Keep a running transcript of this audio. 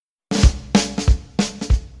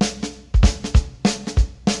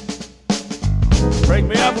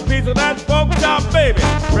Break me up a piece of that pork chop, baby.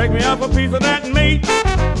 Break me up a piece of that meat.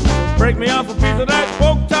 Break me up a piece of that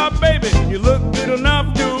pork chop, baby. You look good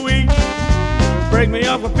enough to eat. Break me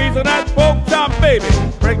up a piece of that pork chop, baby.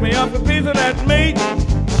 Break me up a piece of that meat.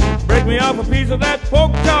 Break me up a piece of that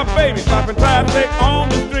pork chop, baby. Stopping traffic on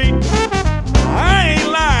the street. I ain't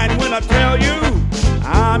lying when I tell you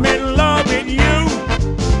I'm in love with you.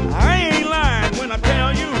 I ain't lying when I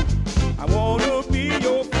tell you I want to be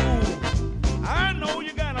your fool. I know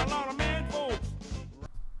you got a lot of men folks.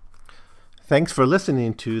 Thanks for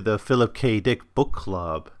listening to the Philip K. Dick Book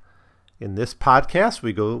Club. In this podcast,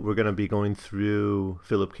 we're going to be going through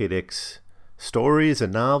Philip K. Dick's stories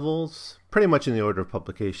and novels, pretty much in the order of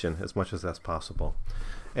publication, as much as that's possible.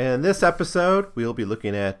 And in this episode, we'll be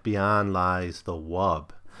looking at Beyond Lies the Wub.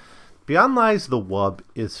 Beyond Lies the Wub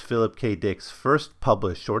is Philip K. Dick's first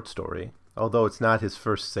published short story, although it's not his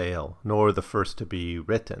first sale, nor the first to be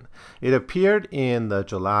written. It appeared in the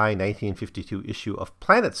July 1952 issue of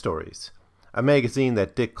Planet Stories, a magazine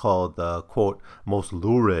that Dick called the, quote, most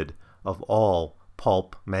lurid of all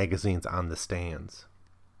pulp magazines on the stands.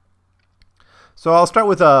 So I'll start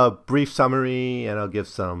with a brief summary, and I'll give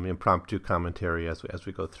some impromptu commentary as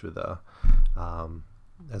we go through the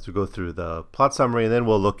plot summary, and then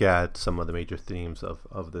we'll look at some of the major themes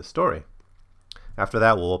of this story. After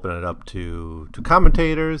that, we'll open it up to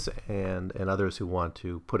commentators and others who want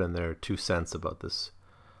to put in their 2 cents about this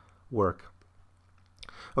work.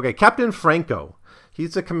 Okay, Captain Franco.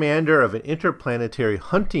 He's the commander of an interplanetary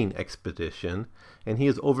hunting expedition, and he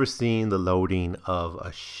is overseeing the loading of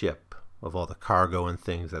a ship, of all the cargo and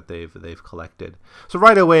things that they've collected. So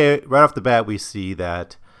right off the bat, we see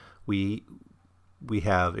that we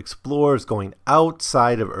have explorers going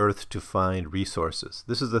outside of Earth to find resources.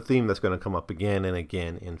 This is a theme that's going to come up again and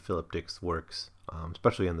again in Philip Dick's works,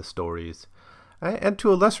 especially in the stories, and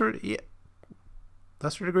to a lesser degree.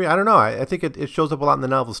 I don't know. I think it shows up a lot in the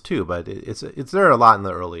novels too, but it's there a lot in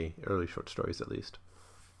the early short stories at least.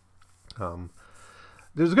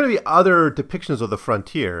 There's going to be other depictions of the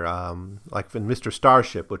frontier, like in Mr.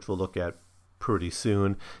 Starship, which we'll look at pretty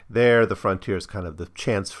soon. There, the frontier is kind of the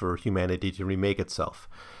chance for humanity to remake itself.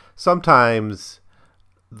 Sometimes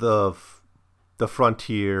the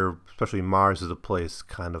frontier, especially Mars, is a place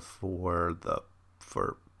kind of for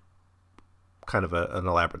kind of an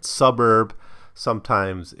elaborate suburb.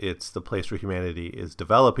 Sometimes it's the place where humanity is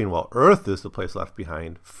developing, while Earth is the place left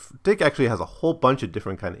behind. Dick actually has a whole bunch of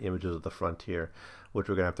different kind of images of the frontier, which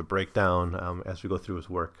we're going to have to break down as we go through his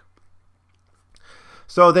work.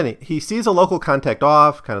 So then he sees a local contact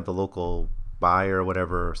off, kind of the local buyer or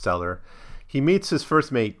whatever, or seller. He meets his first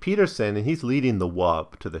mate, Peterson, and he's leading the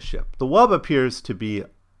wub to the ship. The wub appears to be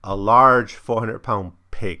a large 400-pound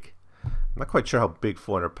pig. I'm not quite sure how big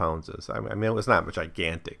 400 pounds is. I mean, it's not much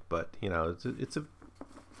gigantic, but it's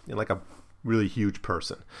like a really huge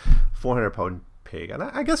person. 400-pound pig, and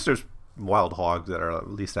I guess there's wild hogs that are at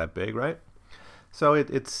least that big, right? So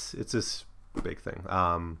it's this big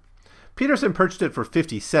thing. Peterson purchased it for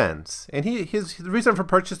 50 cents, and the reason for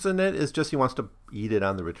purchasing it is just he wants to eat it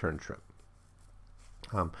on the return trip.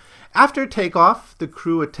 After takeoff, the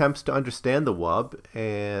crew attempts to understand the wub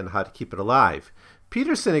and how to keep it alive.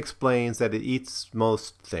 Peterson explains that it eats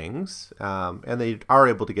most things, and they are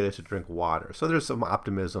able to get it to drink water. So there's some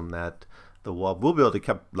optimism that the wub will be able to be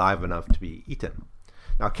kept live enough to be eaten.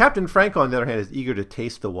 Now, Captain Franco, on the other hand, is eager to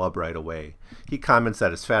taste the wub right away. He comments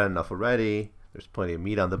that it's fat enough already. There's plenty of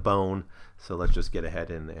meat on the bone, so let's just get ahead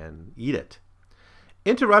and eat it.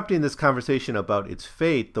 Interrupting this conversation about its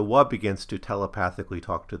fate, the wub begins to telepathically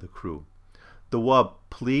talk to the crew. The wub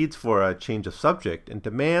pleads for a change of subject and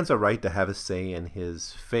demands a right to have a say in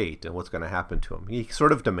his fate and what's going to happen to him. He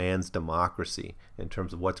sort of demands democracy in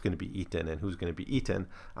terms of what's going to be eaten and who's going to be eaten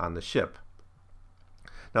on the ship.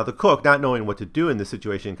 Now the cook, not knowing what to do in this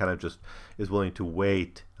situation, kind of just is willing to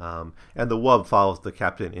wait. And the wub follows the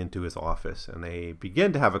captain into his office, and they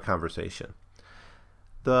begin to have a conversation.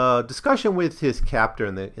 The discussion with his captor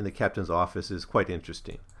in the captain's office is quite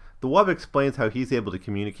interesting. The wub explains how he's able to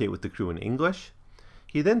communicate with the crew in English.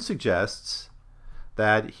 He then suggests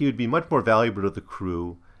that he would be much more valuable to the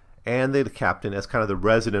crew and the captain as kind of the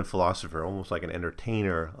resident philosopher, almost like an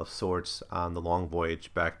entertainer of sorts on the long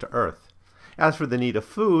voyage back to Earth. As for the need of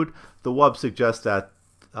food, the wub suggests that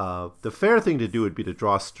the fair thing to do would be to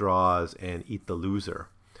draw straws and eat the loser.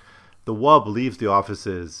 The wub leaves the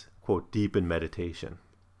offices, quote, deep in meditation.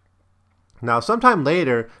 Now, sometime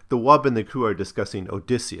later, the wub and the crew are discussing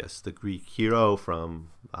Odysseus, the Greek hero from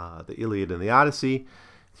the Iliad and the Odyssey.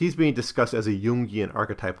 He's being discussed as a Jungian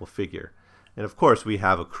archetypal figure. And of course, we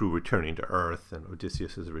have a crew returning to Earth, and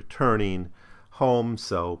Odysseus is returning home,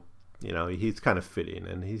 so He's kind of fitting,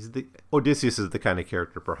 and Odysseus is the kind of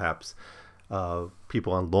character perhaps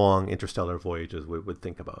people on long interstellar voyages would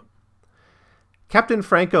think about. Captain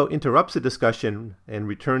Franco interrupts the discussion and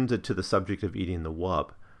returns it to the subject of eating the wub.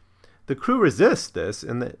 The crew resists this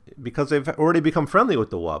because they've already become friendly with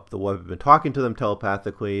the wub. The wub have been talking to them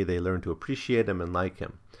telepathically. They learn to appreciate him and like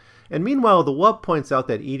him. And meanwhile, the wub points out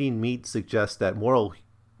that eating meat suggests that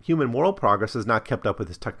human moral progress has not kept up with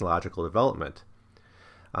his technological development.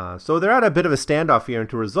 So they're at a bit of a standoff here, and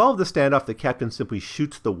to resolve the standoff, the captain simply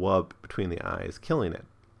shoots the wub between the eyes, killing it.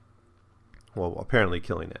 Well, apparently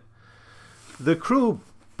killing it. The crew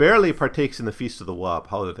barely partakes in the feast of the wub.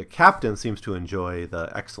 However, the captain seems to enjoy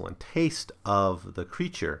the excellent taste of the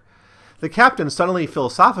creature. The captain, suddenly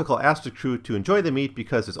philosophical, asks the crew to enjoy the meat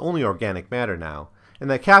because it's only organic matter now. And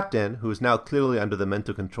the captain, who is now clearly under the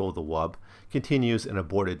mental control of the wub, continues an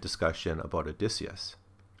aborted discussion about Odysseus.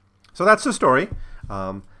 So that's the story.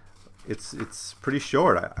 It's pretty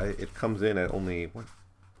short. It comes in at only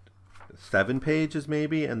 7 pages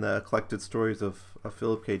maybe in the collected stories of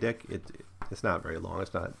Philip K. Dick. It's not very long.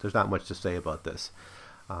 There's not much to say about this.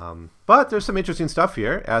 But there's some interesting stuff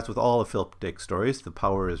here. As with all of Philip Dick stories, the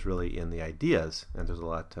power is really in the ideas, and there's a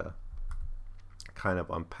lot to kind of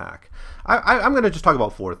unpack. I'm going to just talk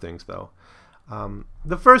about 4 things, though.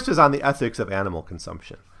 The first is on the ethics of animal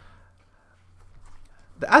consumption.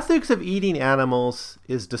 The ethics of eating animals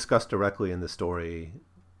is discussed directly in the story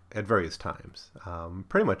at various times.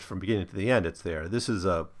 Pretty much from beginning to the end, it's there. This is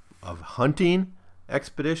a hunting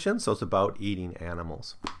expedition, so it's about eating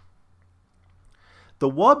animals.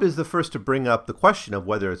 The wub is the first to bring up the question of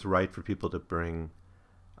whether it's right for people to bring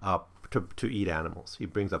up to eat animals. He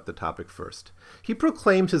brings up the topic first. He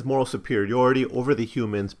proclaims his moral superiority over the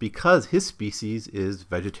humans because his species is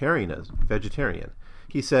vegetarian.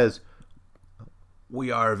 He says,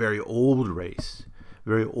 "We are a very old race,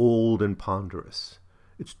 very old and ponderous.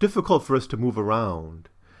 It's difficult for us to move around.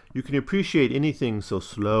 You can appreciate anything so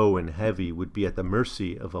slow and heavy would be at the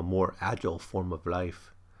mercy of a more agile form of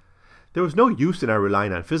life. There was no use in our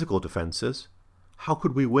relying on physical defenses. How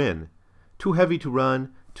could we win? Too heavy to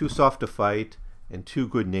run, too soft to fight, and too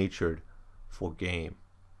good-natured for game."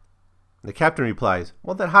 And the captain replies,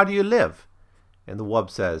 "Well, then how do you live?" And the wub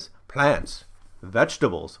says, "Plants,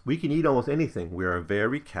 vegetables. We can eat almost anything. We are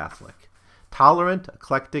very Catholic. Tolerant,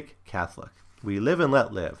 eclectic Catholic. We live and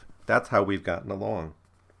let live. That's how we've gotten along."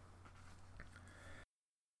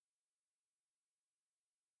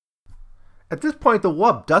 At this point, the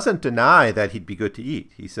wub doesn't deny that he'd be good to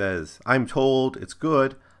eat. He says, "I'm told it's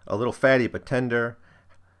good, a little fatty but tender."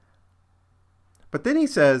 But then he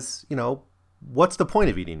says, "What's the point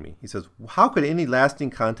of eating me?" He says, "How could any lasting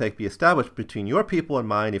contact be established between your people and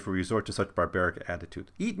mine if we resort to such barbaric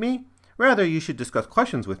attitude? Eat me? Rather, you should discuss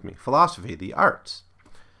questions with me, philosophy, the arts."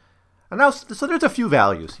 And now, so there's a few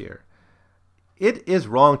values here. It is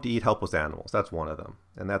wrong to eat helpless animals. That's one of them.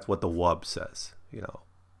 And that's what the wub says.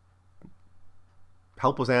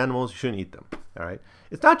 Helpless animals, you shouldn't eat them. All right.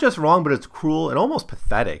 It's not just wrong, but it's cruel and almost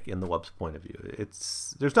pathetic in the wub's point of view.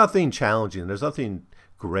 There's nothing challenging. There's nothing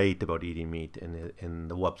great about eating meat in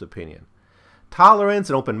the wub's opinion. Tolerance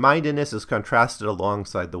and open-mindedness is contrasted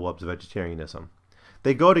alongside the wub's vegetarianism.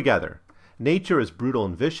 They go together. Nature is brutal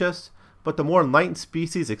and vicious, but the more enlightened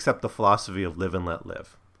species accept the philosophy of live and let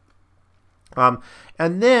live. And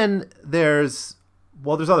then there's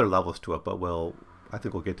other levels to it, but I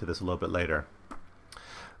think we'll get to this a little bit later.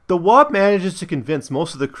 The wub manages to convince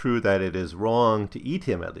most of the crew that it is wrong to eat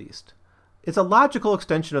him, at least. It's a logical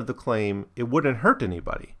extension of the claim it wouldn't hurt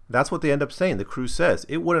anybody. That's what they end up saying. The crew says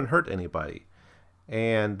it wouldn't hurt anybody.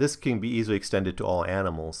 And this can be easily extended to all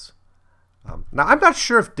animals. Now, I'm not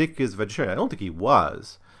sure if Dick is vegetarian. I don't think he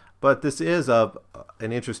was. But this is an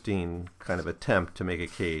interesting kind of attempt to make a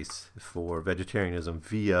case for vegetarianism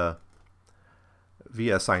via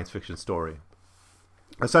a science fiction story.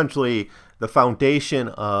 Essentially, the foundation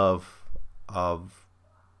of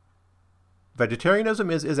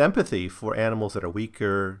vegetarianism is empathy for animals that are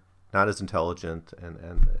weaker, not as intelligent,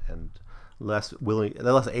 and less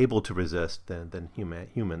able to resist than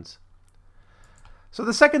humans. So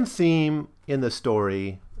the second theme in the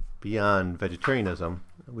story, beyond vegetarianism,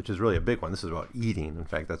 which is really a big one, this is about eating. In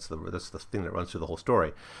fact, that's the thing that runs through the whole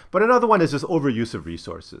story. But another one is just overuse of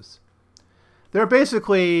resources. There are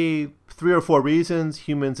basically 3 or 4 reasons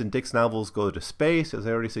humans in Dick's novels go to space, as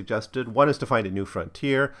I already suggested. One is to find a new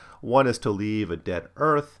frontier. One is to leave a dead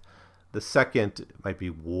Earth. The second might be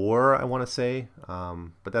war, I want to say.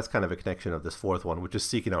 But that's kind of a connection of this fourth one, which is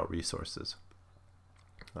seeking out resources.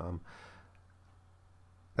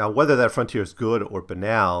 Now, Now, whether that frontier is good or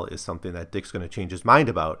banal is something that Dick's going to change his mind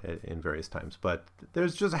about in various times. But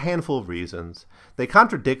there's just a handful of reasons. They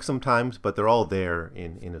contradict sometimes, but they're all there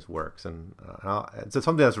in his works. And it's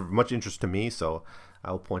something that's of much interest to me, so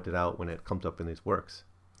I'll point it out when it comes up in these works.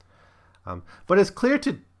 But it's clear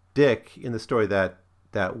to Dick in the story that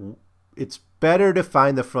it's better to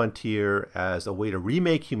find the frontier as a way to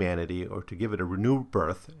remake humanity or to give it a renewed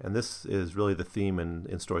birth. And this is really the theme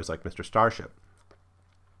in stories like Mr. Starship.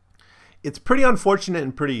 It's pretty unfortunate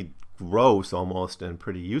and pretty gross almost and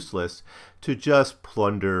pretty useless to just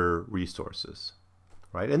plunder resources,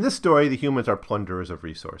 right? In this story, the humans are plunderers of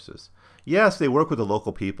resources. Yes, they work with the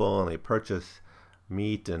local people and they purchase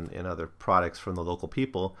meat and other products from the local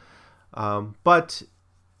people, but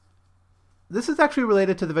this is actually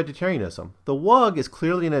related to the vegetarianism. The Wug is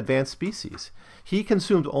clearly an advanced species. He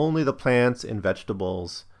consumes only the plants and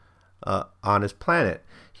vegetables on his planet.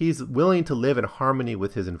 He's willing to live in harmony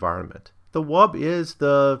with his environment. The Wub is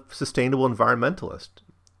the sustainable environmentalist,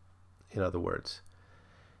 in other words.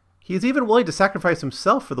 He's even willing to sacrifice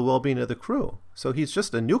himself for the well-being of the crew. So he's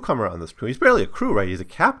just a newcomer on this crew. He's barely a crew, right? He's a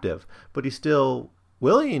captive, but he's still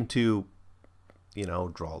willing to,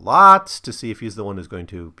 draw lots to see if he's the one who's going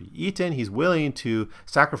to be eaten. He's willing to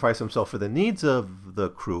sacrifice himself for the needs of the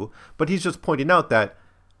crew, but he's just pointing out that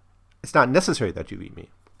it's not necessary that you eat me.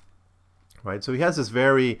 Right, so he has this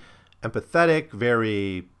very empathetic,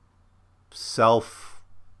 very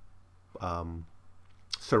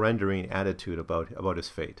self-surrendering attitude about his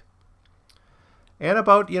fate, and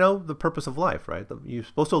about the purpose of life. Right, you're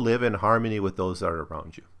supposed to live in harmony with those that are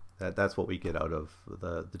around you. That's what we get out of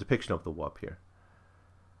the depiction of the Wub here.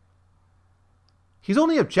 He's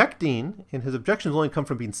only objecting, and his objections only come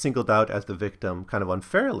from being singled out as the victim kind of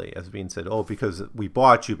unfairly, as being said, oh, because we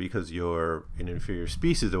bought you because you're an inferior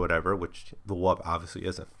species or whatever, which the Wub obviously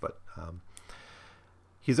isn't. But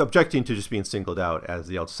he's objecting to just being singled out as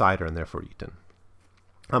the outsider and therefore eaten.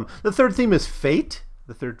 The third theme is fate.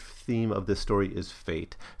 The third theme of this story is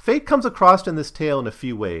fate. Fate comes across in this tale in a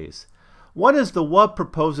few ways. One is the Wub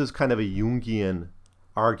proposes kind of a Jungian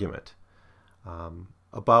argument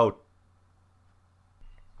about...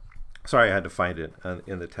 Sorry, I had to find it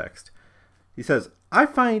in the text. He says, I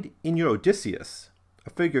find in your Odysseus a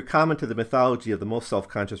figure common to the mythology of the most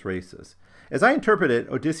self-conscious races. As I interpret it,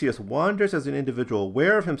 Odysseus wanders as an individual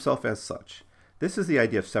aware of himself as such. This is the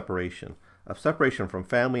idea of separation from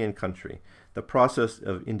family and country, the process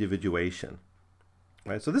of individuation.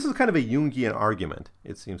 Right? So this is kind of a Jungian argument,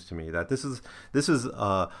 it seems to me, that this is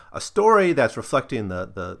a story that's reflecting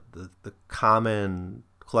the common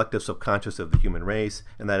collective subconscious of the human race,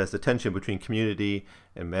 and that is the tension between community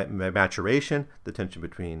and maturation, the tension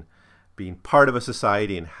between being part of a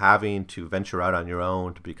society and having to venture out on your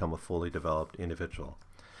own to become a fully developed individual.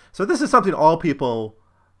 So this is something all people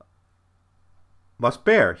must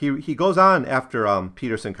bear. He goes on after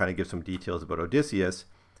Peterson kind of gives some details about Odysseus.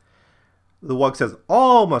 The Wug says,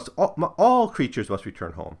 all creatures must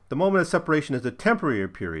return home. The moment of separation is a temporary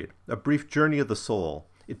period, a brief journey of the soul.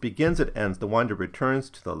 It begins, it ends. The wanderer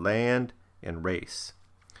returns to the land and race.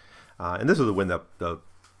 And this is when the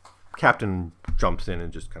captain jumps in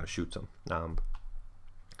and just kind of shoots him.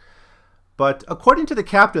 But according to the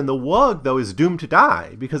captain, the Wug, though, is doomed to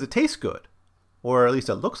die because it tastes good. Or at least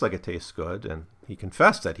it looks like it tastes good, and he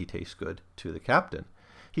confessed that he tastes good to the captain.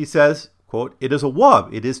 He says, quote, it is a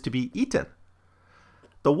Wub, it is to be eaten.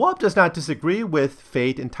 The Wub does not disagree with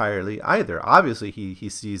fate entirely either. Obviously, he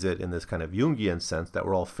sees it in this kind of Jungian sense that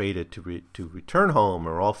we're all fated to return home,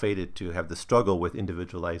 or we're all fated to have the struggle with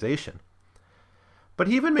individualization. But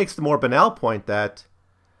he even makes the more banal point that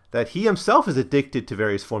he himself is addicted to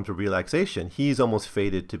various forms of relaxation. He's almost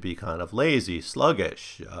fated to be kind of lazy,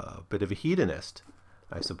 sluggish, a bit of a hedonist,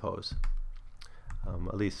 I suppose.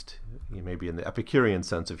 At least maybe in the Epicurean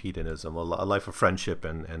sense of hedonism, a life of friendship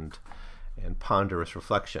and ponderous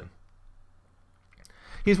reflection.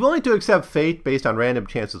 He's willing to accept fate based on random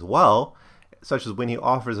chance as well, such as when he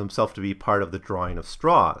offers himself to be part of the drawing of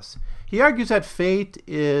straws. He argues that fate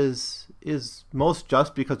is most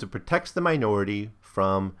just because it protects the minority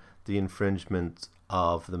from the infringement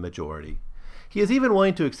of the majority. He is even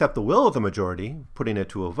willing to accept the will of the majority, putting it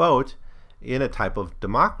to a vote, in a type of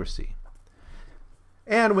democracy.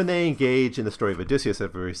 And when they engage in the story of Odysseus, as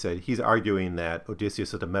I've already said, he's arguing that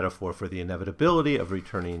Odysseus is a metaphor for the inevitability of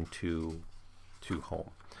returning to home.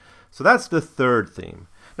 So that's the third theme.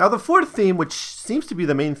 Now, the fourth theme, which seems to be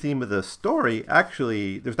the main theme of the story,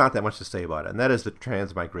 actually, there's not that much to say about it, and that is the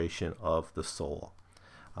transmigration of the soul.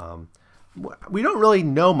 We don't really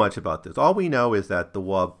know much about this. All we know is that the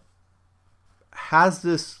Wub has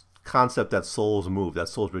this concept that souls move, that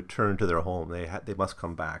souls return to their home. They must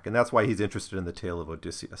come back. And that's why he's interested in the tale of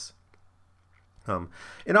Odysseus. And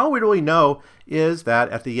all we really know is that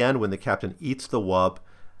at the end, when the captain eats the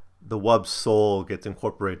wub's soul gets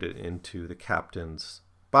incorporated into the captain's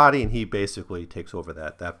body, and he basically takes over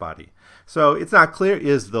that body. So it's not clear,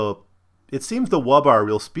 it seems the wub are a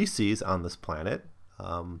real species on this planet.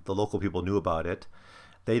 The local people knew about it.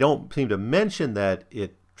 They don't seem to mention that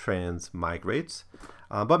it transmigrates,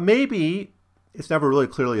 but maybe it's never really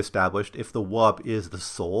clearly established if the wub is the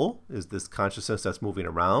soul, is this consciousness that's moving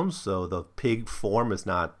around. So the pig form is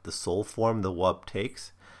not the soul form the wub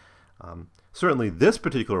takes. Certainly this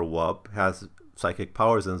particular wub has psychic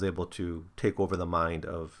powers and is able to take over the mind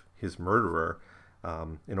of his murderer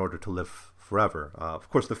in order to live forever. Of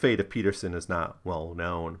course, the fate of Peterson is not well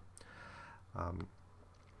known.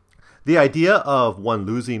 The idea of one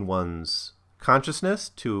losing one's consciousness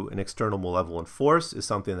to an external malevolent force is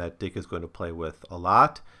something that Dick is going to play with a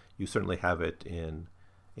lot. You certainly have it in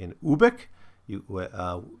Ubik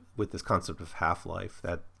with this concept of half-life.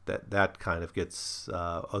 That kind of gets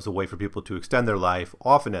as a way for people to extend their life,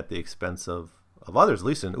 often at the expense of others. At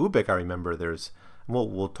least in Ubik, I remember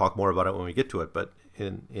we'll talk more about it when we get to it, but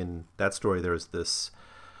in that story there's this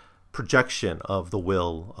projection of the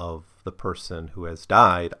will of the person who has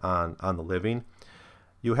died on the living.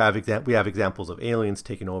 We have examples of aliens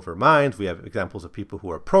taking over minds. We have examples of people who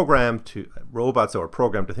are robots that are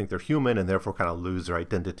programmed to think they're human and therefore kind of lose their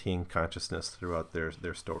identity and consciousness throughout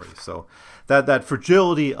their stories. So that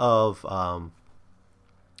fragility of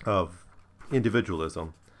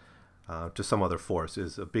individualism to some other force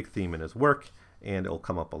is a big theme in his work, and it'll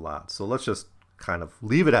come up a lot. So let's just kind of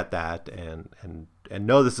leave it at that and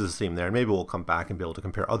know this is a theme there, and maybe we'll come back and be able to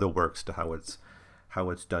compare other works to how it's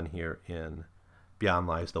done here in Beyond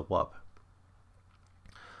Lies the Wub.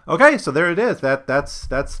 Okay, so there it is. That's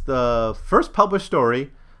the first published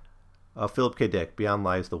story of Philip K. Dick, Beyond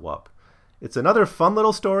Lies the Wub. It's another fun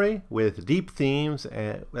little story with deep themes,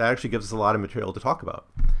 and it actually gives us a lot of material to talk about.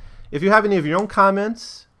 If you have any of your own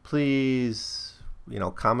comments, please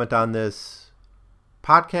comment on this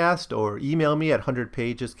podcast or email me at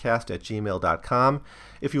 100pagescast@gmail.com.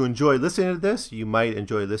 If you enjoy listening to this, you might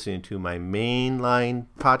enjoy listening to my mainline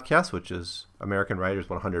podcast, which is American Writers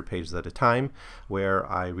 100 Pages at a Time,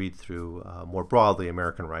 where I read through more broadly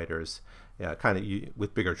American writers, kind of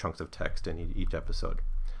with bigger chunks of text in each episode.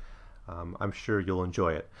 I'm sure you'll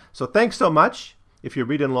enjoy it. So thanks so much. If you're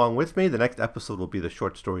reading along with me, the next episode will be the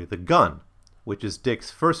short story The Gun, which is Dick's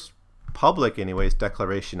first public,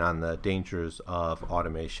 declaration on the dangers of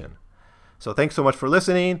automation. So thanks so much for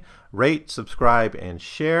listening. Rate, subscribe, and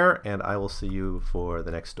share, and I will see you for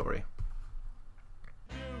the next story.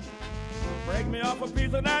 Break me off a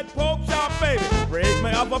piece of that pork chop, baby. Break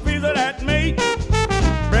me off a piece of that meat.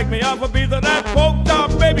 Break me off a piece of that pork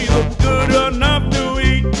chop, baby. Looks good enough to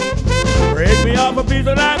eat. Break me off a piece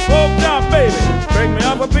of that pork chop, baby. Break me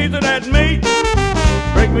off a piece of that meat.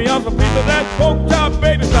 Break me off a piece of that pork chop,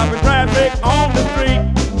 baby. Stopping traffic on the street.